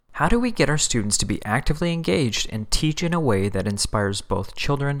How do we get our students to be actively engaged and teach in a way that inspires both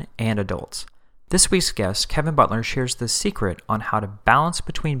children and adults? This week's guest, Kevin Butler, shares the secret on how to balance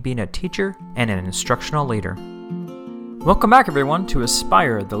between being a teacher and an instructional leader. Welcome back, everyone, to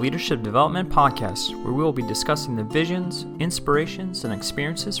Aspire, the Leadership Development Podcast, where we will be discussing the visions, inspirations, and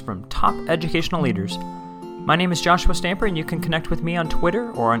experiences from top educational leaders. My name is Joshua Stamper, and you can connect with me on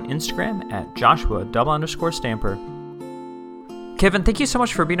Twitter or on Instagram at Joshua_Stamper. Kevin, thank you so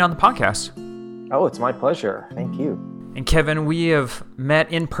much for being on the podcast. Oh, it's my pleasure. Thank you. And Kevin, we have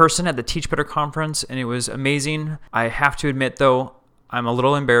met in person at the Teach Better conference, and it was amazing. I have to admit, though, I'm a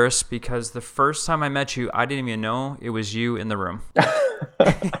little embarrassed because the first time I met you, I didn't even know it was you in the room.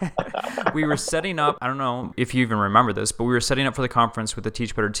 We were setting up, I don't know if you even remember this, but we were setting up for the conference with the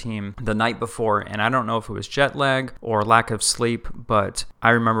Teach Better team the night before, and I don't know if it was jet lag or lack of sleep, but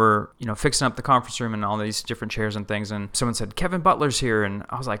I remember, fixing up the conference room and all these different chairs and things, and someone said, Kevin Butler's here, and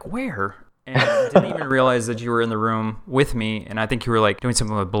I was like, where? And I didn't even realize that you were in the room with me, and I think you were doing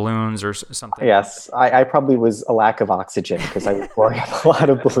something with balloons or something. Yes, I probably was a lack of oxygen because I was blowing up a lot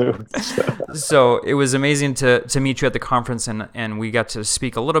of balloons. So it was amazing to meet you at the conference, and we got to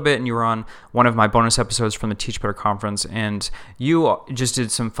speak a little bit, and you were on one of my bonus episodes from the Teach Better conference, and you just did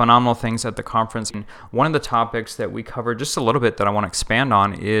some phenomenal things at the conference. And one of the topics that we covered just a little bit that I want to expand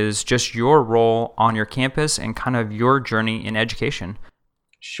on is just your role on your campus and kind of your journey in education.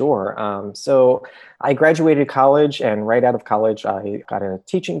 Sure. So I graduated college, and right out of college, I got a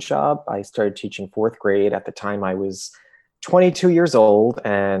teaching job. I started teaching fourth grade. At the time, I was 22 years old,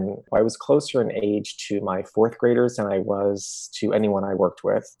 and I was closer in age to my fourth graders than I was to anyone I worked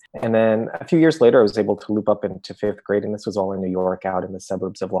with. And then a few years later, I was able to loop up into fifth grade, and this was all in New York, out in the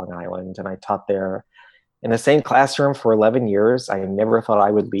suburbs of Long Island. And I taught there in the same classroom for 11 years. I never thought I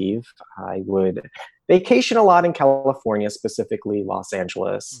would leave. I would vacation a lot in California, specifically Los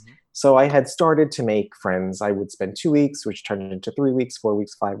Angeles. Mm-hmm. So I had started to make friends. I would spend 2 weeks, which turned into 3 weeks, 4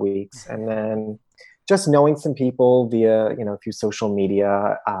 weeks, 5 weeks. And then just knowing some people via, through social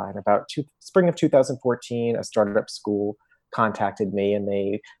media. In about spring of 2014, a startup school contacted me, and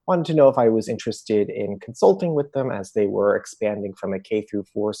they wanted to know if I was interested in consulting with them as they were expanding from a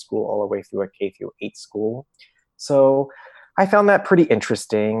K-4 school all the way through a K-8 school. So I found that pretty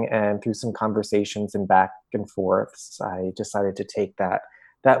interesting, and through some conversations and back and forths, I decided to take that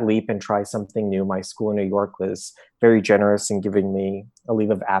leap and try something new. My school in New York was very generous in giving me a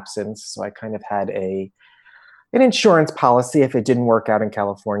leave of absence, so I kind of had an insurance policy. If it didn't work out in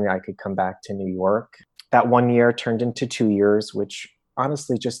California, I could come back to New York. That 1 year turned into 2 years, which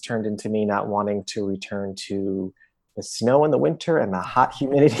honestly just turned into me not wanting to return to the snow in the winter and the hot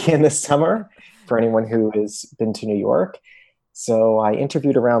humidity in the summer for anyone who has been to New York. So I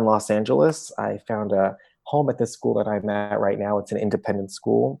interviewed around Los Angeles. I found a home at the school that I'm at right now. It's an independent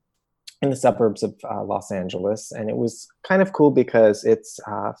school in the suburbs of Los Angeles. And it was kind of cool because it's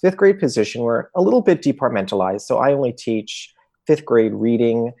a fifth grade position. We're a little bit departmentalized. So I only teach fifth grade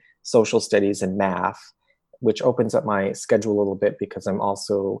reading, social studies, and math, which opens up my schedule a little bit because I'm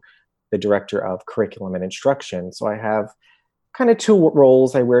also the director of curriculum and instruction. So I have kind of two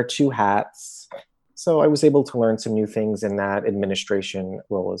roles. I wear two hats. So I was able to learn some new things in that administration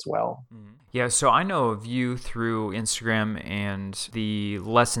role as well. Yeah, so I know of you through Instagram and the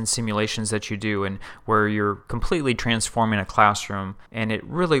lesson simulations that you do, and where you're completely transforming a classroom, and it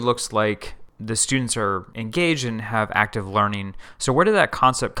really looks like the students are engaged and have active learning. So where did that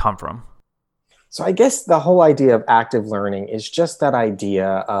concept come from? So I guess the whole idea of active learning is just that idea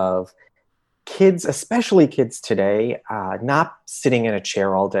of kids, especially kids today, not sitting in a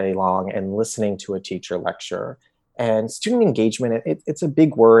chair all day long and listening to a teacher lecture. And student engagement, it's a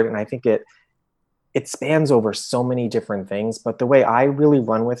big word, and I think it spans over so many different things. But the way I really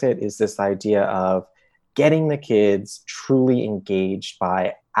run with it is this idea of getting the kids truly engaged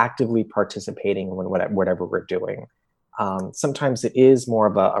by actively participating in whatever we're doing. Sometimes it is more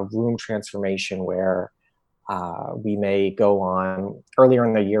of a room transformation where we may go on. Earlier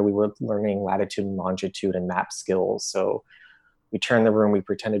in the year, we were learning latitude and longitude and map skills. So we turned the room, we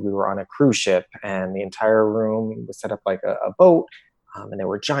pretended we were on a cruise ship, and the entire room was set up like a boat. And there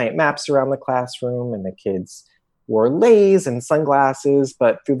were giant maps around the classroom, and the kids wore leis and sunglasses.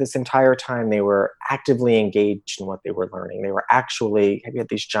 But through this entire time, they were actively engaged in what they were learning. They were we had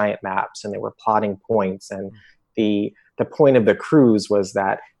these giant maps, and they were plotting points. And the point of the cruise was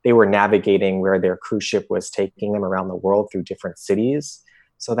that they were navigating where their cruise ship was taking them around the world through different cities.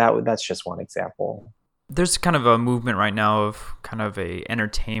 So that's just one example. There's kind of a movement right now of kind of a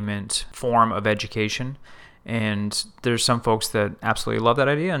entertainment form of education. And there's some folks that absolutely love that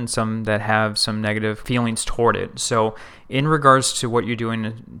idea and some that have some negative feelings toward it. So in regards to what you're doing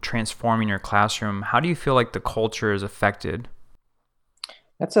to transforming your classroom, how do you feel like the culture is affected?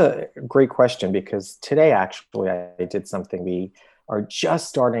 That's a great question because today, actually, I did something. We are just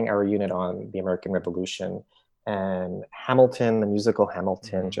starting our unit on the American Revolution, and Hamilton, the musical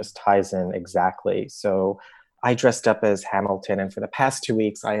Hamilton, Mm-hmm. just ties in exactly. So I dressed up as Hamilton, and for the past 2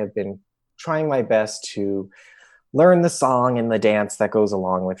 weeks, I have been trying my best to learn the song and the dance that goes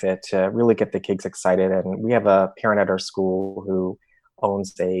along with it to really get the kids excited. And we have a parent at our school who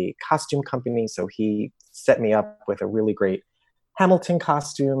owns a costume company, so he set me up with a really great Hamilton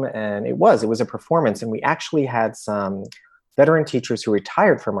costume, and it was a performance. And we actually had some veteran teachers who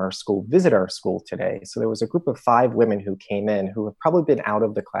retired from our school visit our school today. So there was a group of 5 women who came in who have probably been out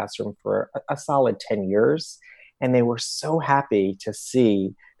of the classroom for a solid 10 years. And they were so happy to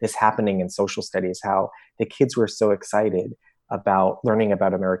see this happening in social studies, how the kids were so excited about learning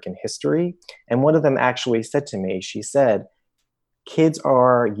about American history. And one of them actually said to me, she said, kids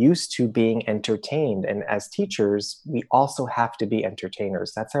are used to being entertained. And as teachers, we also have to be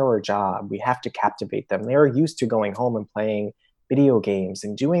entertainers. That's our job. We have to captivate them. They're used to going home and playing video games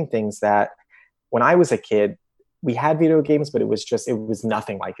and doing things that when I was a kid, we had video games, but it was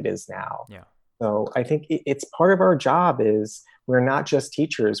nothing like it is now. Yeah. So I think it's part of our job is we're not just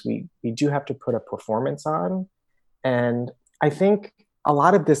teachers. We do have to put a performance on. And I think a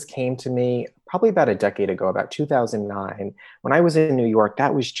lot of this came to me probably about a decade ago, about 2009. When I was in New York,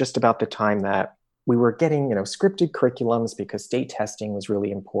 that was just about the time that we were getting, scripted curriculums because state testing was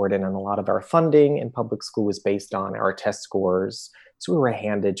really important. And a lot of our funding in public school was based on our test scores. So we were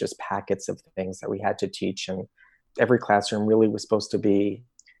handed just packets of things that we had to teach. And every classroom really was supposed to be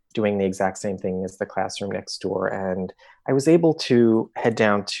doing the exact same thing as the classroom next door. And I was able to head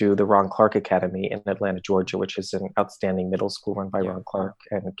down to the Ron Clark Academy in Atlanta, Georgia, which is an outstanding middle school run by Yeah. Ron Clark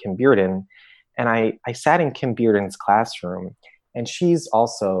and Kim Bearden. And I sat in Kim Bearden's classroom, and she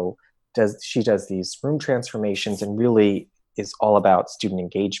does these room transformations and really is all about student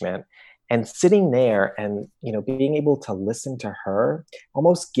engagement. And sitting there and being able to listen to her,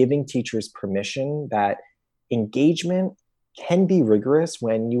 almost giving teachers permission that engagement can be rigorous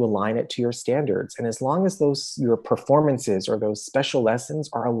when you align it to your standards. And as long as those your performances or those special lessons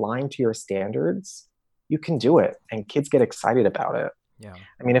are aligned to your standards, you can do it and kids get excited about it. Yeah.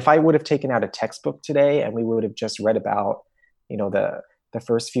 I mean, if I would have taken out a textbook today and we would have just read about, the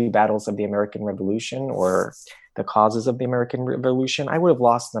first few battles of the American Revolution or the causes of the American Revolution, I would have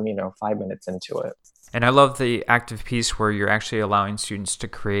lost them, 5 minutes into it. And I love the active piece where you're actually allowing students to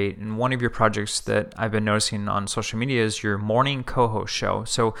create. And one of your projects that I've been noticing on social media is your morning co-host show.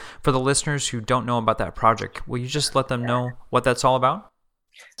 So for the listeners who don't know about that project, will you just let them know what that's all about?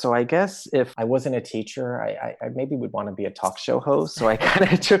 So I guess if I wasn't a teacher, I maybe would want to be a talk show host. So I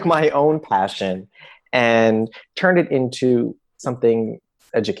kind of took my own passion and turned it into something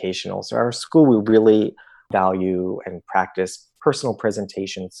educational. So our school, we really value and practice personal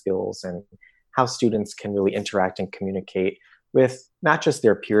presentation skills and how students can really interact and communicate with not just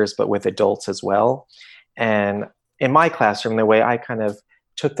their peers, but with adults as well. And in my classroom, the way I kind of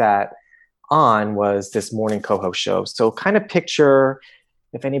took that on was this morning co-host show. So kind of picture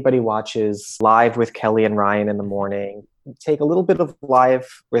if anybody watches Live with Kelly and Ryan in the morning, take a little bit of Live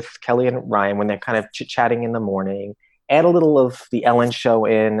with Kelly and Ryan when they're kind of chit-chatting in the morning, add a little of the Ellen Show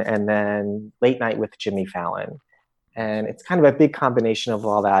in, and then Late Night with Jimmy Fallon. And it's kind of a big combination of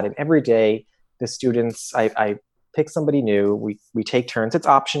all that. And every day, the students, I pick somebody new. We take turns. It's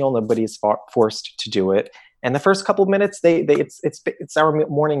optional. Nobody's forced to do it. And the first couple of minutes, it's our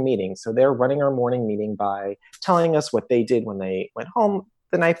morning meeting. So they're running our morning meeting by telling us what they did when they went home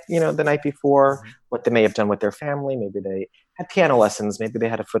the night before, what they may have done with their family. Maybe they had piano lessons. Maybe they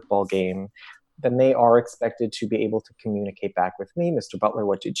had a football game. Then they are expected to be able to communicate back with me. Mr. Butler,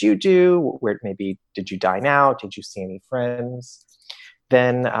 what did you do? Where maybe did you dine out? Did you see any friends?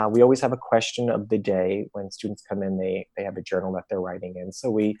 Then we always have a question of the day. When students come in, they have a journal that they're writing in.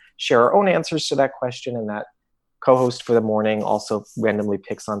 So we share our own answers to that question, and that co-host for the morning also randomly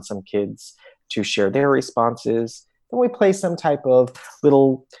picks on some kids to share their responses. Then we play some type of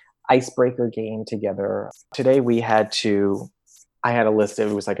little icebreaker game together. Today I had a list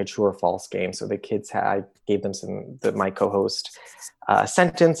of, it was like a true or false game. So the kids I gave them my co-host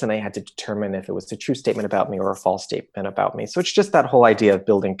sentence, and they had to determine if it was a true statement about me or a false statement about me. So it's just that whole idea of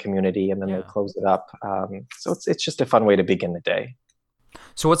building community, and then they close it up. So it's just a fun way to begin the day.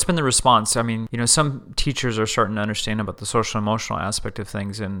 So what's been the response? I mean, some teachers are starting to understand about the social emotional aspect of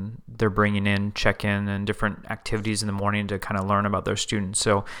things, and they're bringing in check-in and different activities in the morning to kind of learn about their students.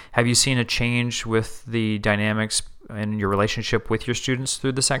 So have you seen a change with the dynamics and your relationship with your students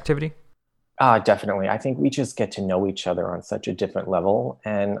through this activity? Definitely. I think we just get to know each other on such a different level.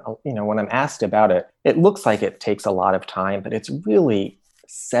 And, when I'm asked about it, it looks like it takes a lot of time, but it's really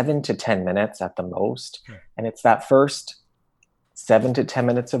 7 to 10 minutes at the most. And it's that first 7 to 10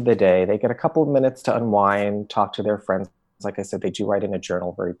 minutes of the day. They get a couple of minutes to unwind, talk to their friends. Like I said, they do write in a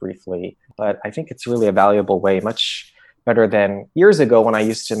journal very briefly, but I think it's really a valuable way, much better than years ago when I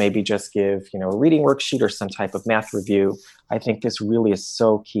used to maybe just give, a reading worksheet or some type of math review. I think this really is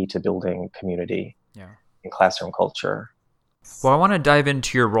so key to building community in classroom culture. Well, I want to dive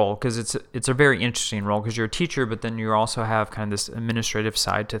into your role because it's a very interesting role because you're a teacher, but then you also have kind of this administrative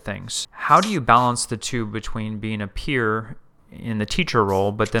side to things. How do you balance the two between being a peer in the teacher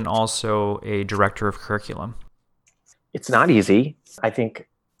role, but then also a director of curriculum? It's not easy. I think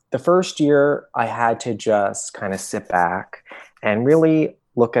the first year I had to just kind of sit back and really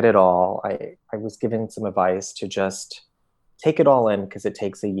look at it all. I was given some advice to just take it all in because it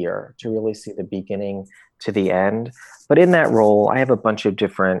takes a year to really see the beginning to the end. But in that role, I have a bunch of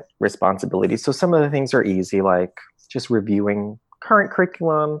different responsibilities. So some of the things are easy, like just reviewing current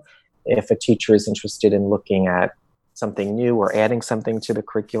curriculum. If a teacher is interested in looking at something new or adding something to the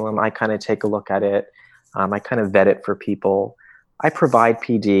curriculum, I kind of take a look at it. I kind of vet it for people. I provide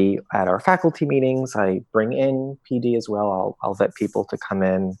PD at our faculty meetings. I bring in PD as well. I'll vet people to come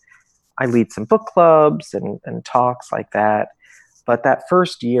in. I lead some book clubs and talks like that. But that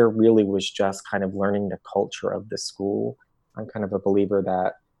first year really was just kind of learning the culture of the school. I'm kind of a believer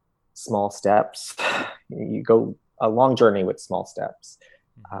that small steps, you go a long journey with small steps.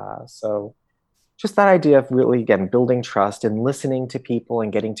 So just that idea of really, again, building trust and listening to people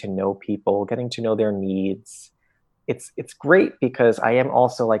and getting to know people, getting to know their needs. It's great because I am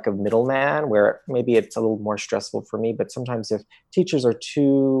also like a middleman where maybe it's a little more stressful for me, but sometimes if teachers are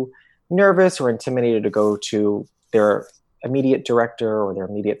too nervous or intimidated to go to their immediate director or their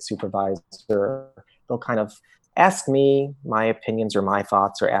immediate supervisor, they'll kind of ask me my opinions or my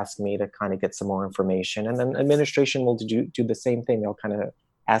thoughts or ask me to kind of get some more information. And then administration will do the same thing. They'll kind of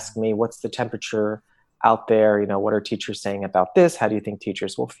ask me, what's the temperature out there? What are teachers saying about this? How do you think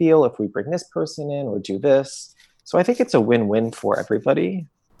teachers will feel if we bring this person in or do this? So I think it's a win-win for everybody.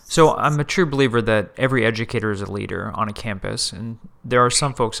 So I'm a true believer that every educator is a leader on a campus, and there are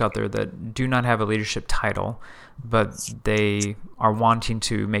some folks out there that do not have a leadership title, but they are wanting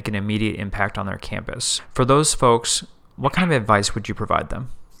to make an immediate impact on their campus. For those folks, what kind of advice would you provide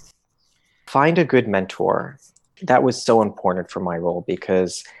them? Find a good mentor. That was so important for my role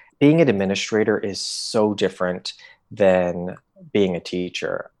because being an administrator is so different than being a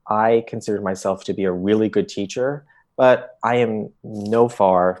teacher. I consider myself to be a really good teacher, but I am no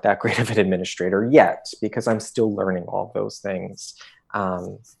far that great of an administrator yet because I'm still learning all those things.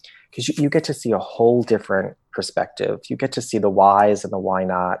 Because you get to see a whole different perspective. You get to see the whys and the why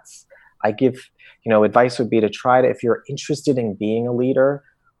nots. I give, advice would be to try to, if you're interested in being a leader,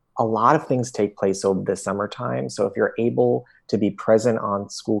 a lot of things take place over the summertime. So if you're able to be present on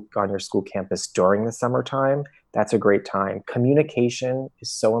your school campus during the summertime, that's a great time. Communication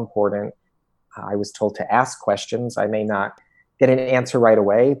is so important. I was told to ask questions. I may not get an answer right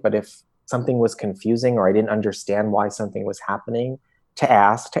away, but if something was confusing or I didn't understand why something was happening, to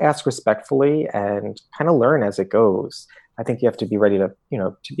ask respectfully and kind of learn as it goes. I think you have to be ready to,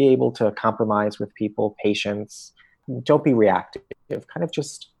 to be able to compromise with people, patience. Don't be reactive. Kind of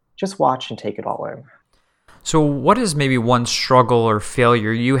just watch and take it all in. So what is maybe one struggle or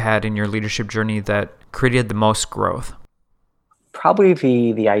failure you had in your leadership journey that created the most growth?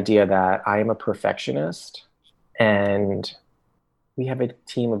 Probably the idea that I am a perfectionist, and we have a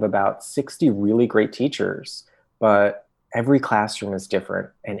team of about 60 really great teachers, but every classroom is different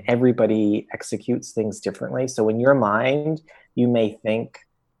and everybody executes things differently. So in your mind, you may think,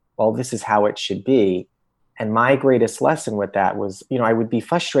 well, this is how it should be. And my greatest lesson with that was, I would be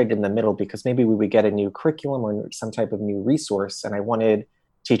frustrated in the middle because maybe we would get a new curriculum or some type of new resource, and I wanted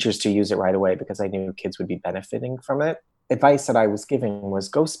teachers to use it right away because I knew kids would be benefiting from it. Advice that I was giving was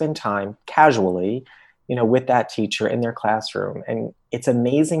go spend time casually, with that teacher in their classroom. And it's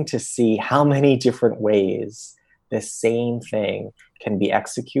amazing to see how many different ways the same thing can be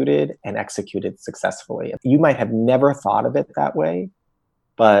executed and executed successfully. You might have never thought of it that way,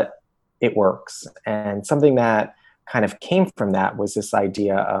 but it works. And something that kind of came from that was this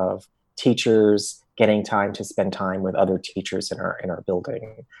idea of teachers getting time to spend time with other teachers in our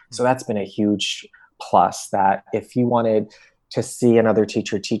building. So that's been a huge plus, that if you wanted to see another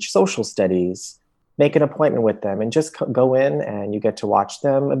teacher teach social studies, make an appointment with them and just go in and you get to watch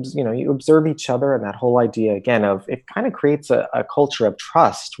them. You observe each other, and that whole idea again of it kind of creates a culture of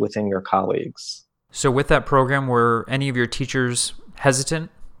trust within your colleagues. So with that program, were any of your teachers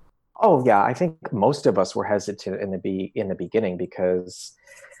hesitant? Oh yeah, I think most of us were hesitant in the beginning because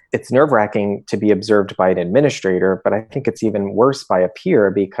it's nerve-wracking to be observed by an administrator, but I think it's even worse by a peer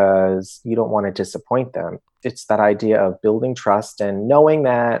because you don't want to disappoint them. It's that idea of building trust and knowing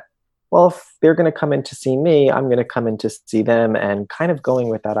that, well, if they're going to come in to see me, I'm going to come in to see them, and kind of going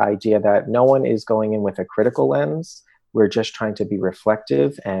with that idea that no one is going in with a critical lens. We're just trying to be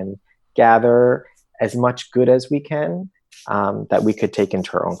reflective and gather as much good as we can that we could take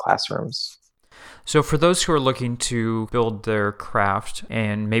into our own classrooms. So for those who are looking to build their craft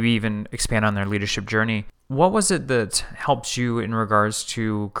and maybe even expand on their leadership journey, what was it that helped you in regards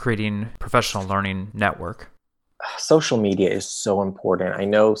to creating professional learning network? Social media is so important. I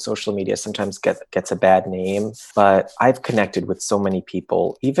know social media sometimes gets a bad name, but I've connected with so many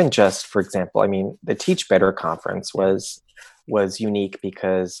people. Even just, for example, I mean, the Teach Better conference was unique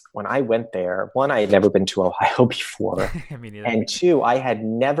because when I went there, one, I had never been to Ohio before, and two, I had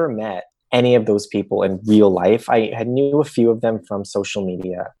never met any of those people in real life. I had knew a few of them from social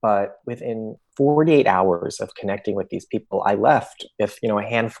media, but within 48 hours of connecting with these people, I left with, a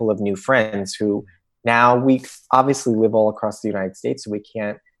handful of new friends who now we obviously live all across the United States, so we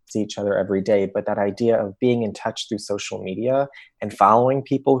can't see each other every day. But that idea of being in touch through social media and following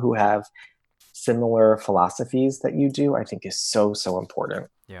people who have similar philosophies that you do, I think is so, so important.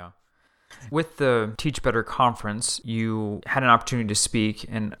 Yeah. With the Teach Better conference, you had an opportunity to speak,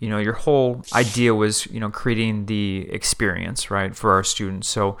 and your whole idea was creating the experience, right, for our students.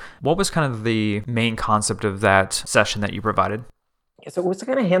 So what was kind of the main concept of that session that you provided? So it was a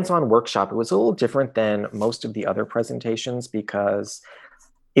kind of hands-on workshop. It was a little different than most of the other presentations because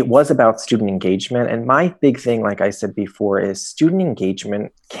it was about student engagement. And my big thing, like I said before, is student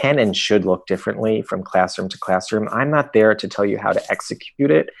engagement can and should look differently from classroom to classroom. I'm not there to tell you how to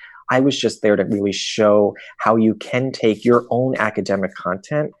execute it. I was just there to really show how you can take your own academic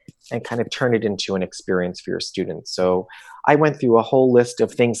content and kind of turn it into an experience for your students. So I went through a whole list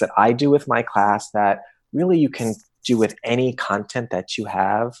of things that I do with my class that really you can do with any content that you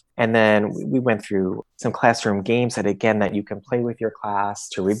have. And then we went through some classroom games that you can play with your class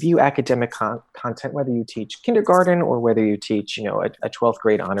to review academic content, whether you teach kindergarten or whether you teach, a 12th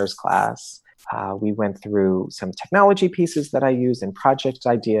grade honors class. We went through some technology pieces that I use and project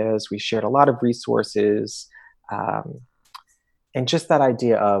ideas. We shared a lot of resources, and just that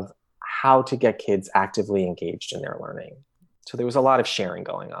idea of how to get kids actively engaged in their learning. So there was a lot of sharing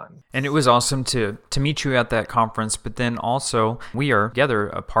going on. And it was awesome to meet you at that conference, but then also we are together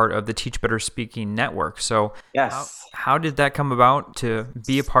a part of the Teach Better Speaking Network. So yes, how did that come about to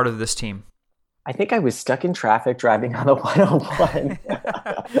be a part of this team? I think I was stuck in traffic driving on the 101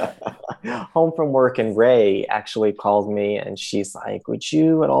 home from work, and Ray actually called me and she's like, would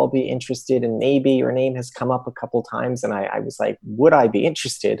you at all be interested? And maybe your name has come up a couple times. And I was like, would I be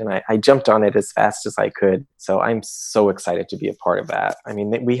interested? And I jumped on it as fast as I could. So I'm so excited to be a part of that. I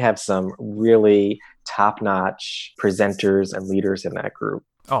mean, we have some really top-notch presenters and leaders in that group.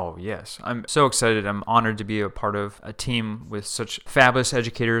 Oh, yes. I'm so excited. I'm honored to be a part of a team with such fabulous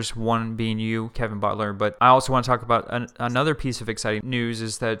educators, one being you, Kevin Butler. But I also want to talk about another piece of exciting news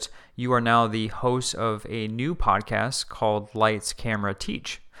is that you are now the host of a new podcast called Lights, Camera,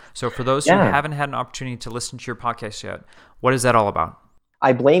 Teach. So for those who haven't had an opportunity to listen to your podcast yet, what is that all about?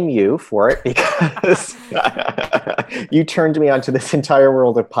 I blame you for it because you turned me onto this entire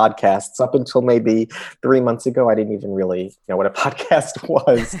world of podcasts. Up until maybe 3 months ago, I didn't even really know what a podcast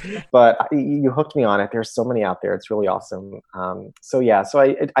was, but you hooked me on it. There's so many out there. It's really awesome. So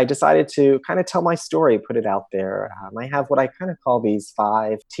I decided to kind of tell my story, put it out there. I have what I kind of call these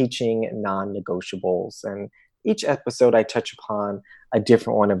 5 teaching non-negotiables. And each episode I touch upon a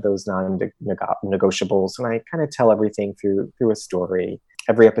different one of those non-negotiables. And I kind of tell everything through a story.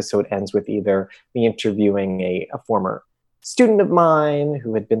 Every episode ends with either me interviewing a former student of mine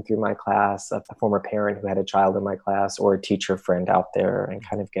who had been through my class, a former parent who had a child in my class, or a teacher friend out there, and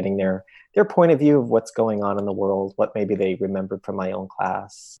kind of getting their point of view of what's going on in the world, what maybe they remembered from my own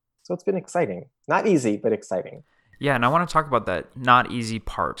class. So it's been exciting. Not easy, but exciting. Yeah, and I want to talk about that not easy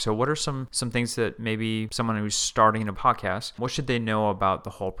part. So what are some things that maybe someone who's starting a podcast, what should they know about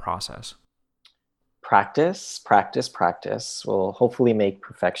the whole process? Practice will hopefully make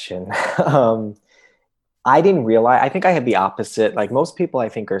perfection. I didn't realize, I think I had the opposite. Like most people, I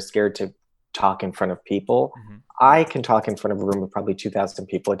think, are scared to talk in front of people. Mm-hmm. I can talk in front of a room of probably 2,000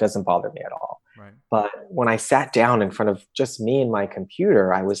 people. It doesn't bother me at all. Right. But when I sat down in front of just me and my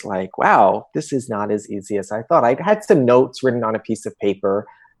computer, I was like, wow, this is not as easy as I thought. I had some notes written on a piece of paper,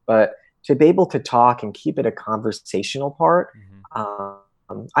 but to be able to talk and keep it a conversational part,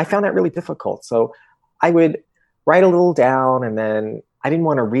 Mm-hmm. I found that really difficult. So I would write a little down, and then I didn't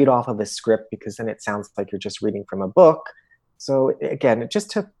want to read off of a script because then it sounds like you're just reading from a book. So again, it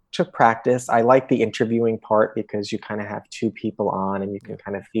just took practice. I like the interviewing part because you kind of have two people on and you can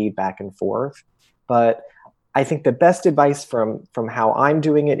kind of feed back and forth. But I think the best advice from how I'm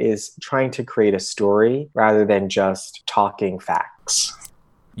doing it is trying to create a story rather than just talking facts.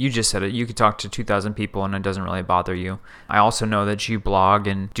 You just said it. You could talk to 2,000 people and it doesn't really bother you. I also know that you blog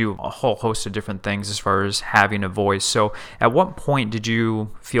and do a whole host of different things as far as having a voice. So at what point did you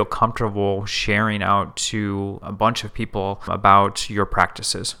feel comfortable sharing out to a bunch of people about your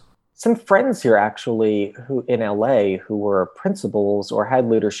practices? Some friends here actually who in LA who were principals or had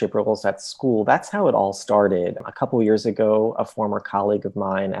leadership roles at school, that's how it all started. A couple of years ago, a former colleague of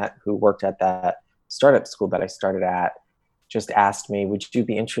mine who worked at that startup school that I started at just asked me, would you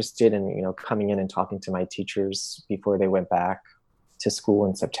be interested in, coming in and talking to my teachers before they went back to school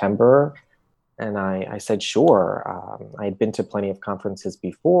in September? And I said, sure. I had been to plenty of conferences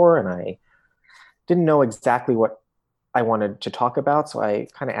before, and I didn't know exactly what I wanted to talk about. So I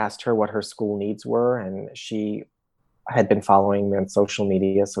kind of asked her what her school needs were, and she had been following me on social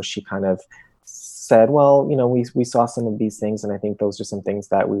media. So she kind of said, well, we saw some of these things, and I think those are some things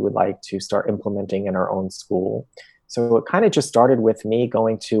that we would like to start implementing in our own school. So it kind of just started with me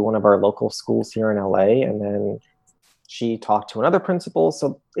going to one of our local schools here in LA, and then she talked to another principal.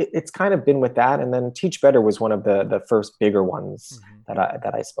 So it's kind of been with that. And then Teach Better was one of the first bigger ones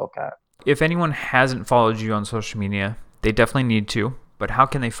that I spoke at. If anyone hasn't followed you on social media, they definitely need to. But how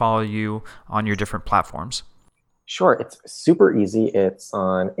can they follow you on your different platforms? Sure. It's super easy. It's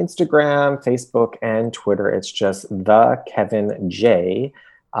on Instagram, Facebook, and Twitter. It's just the Kevin J.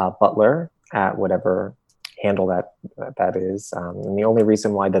 Butler at whatever handle that is. And the only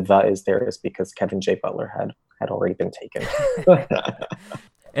reason why the is there is because Kevin J. Butler had already been taken.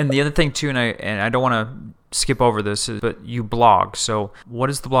 And the other thing too, and I don't want to skip over this, but you blog. So what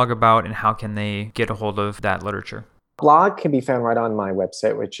is the blog about, and how can they get a hold of that literature? Blog can be found right on my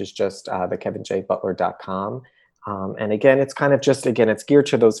website, which is just thekevinjbutler.com. And again, it's kind of it's geared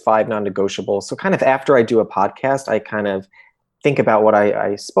to those 5 non-negotiables. So kind of after I do a podcast, I kind of think about what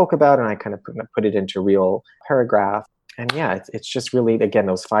I spoke about, and I kind of put it into real paragraph. And yeah, it's just really, again,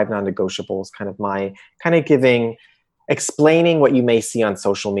 those 5 non-negotiables, explaining what you may see on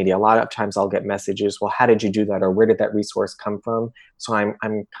social media. A lot of times I'll get messages, well, how did you do that? Or where did that resource come from? So I'm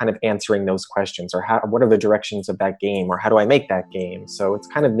kind of answering those questions, or what are the directions of that game? Or how do I make that game? So it's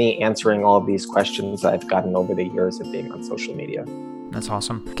kind of me answering all of these questions that I've gotten over the years of being on social media. That's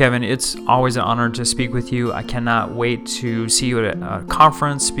awesome. Kevin, it's always an honor to speak with you. I cannot wait to see you at a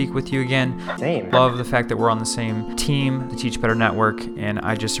conference, speak with you again. Same. Love the fact that we're on the same team, the Teach Better Network, and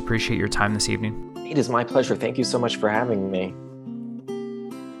I just appreciate your time this evening. It is my pleasure. Thank you so much for having me.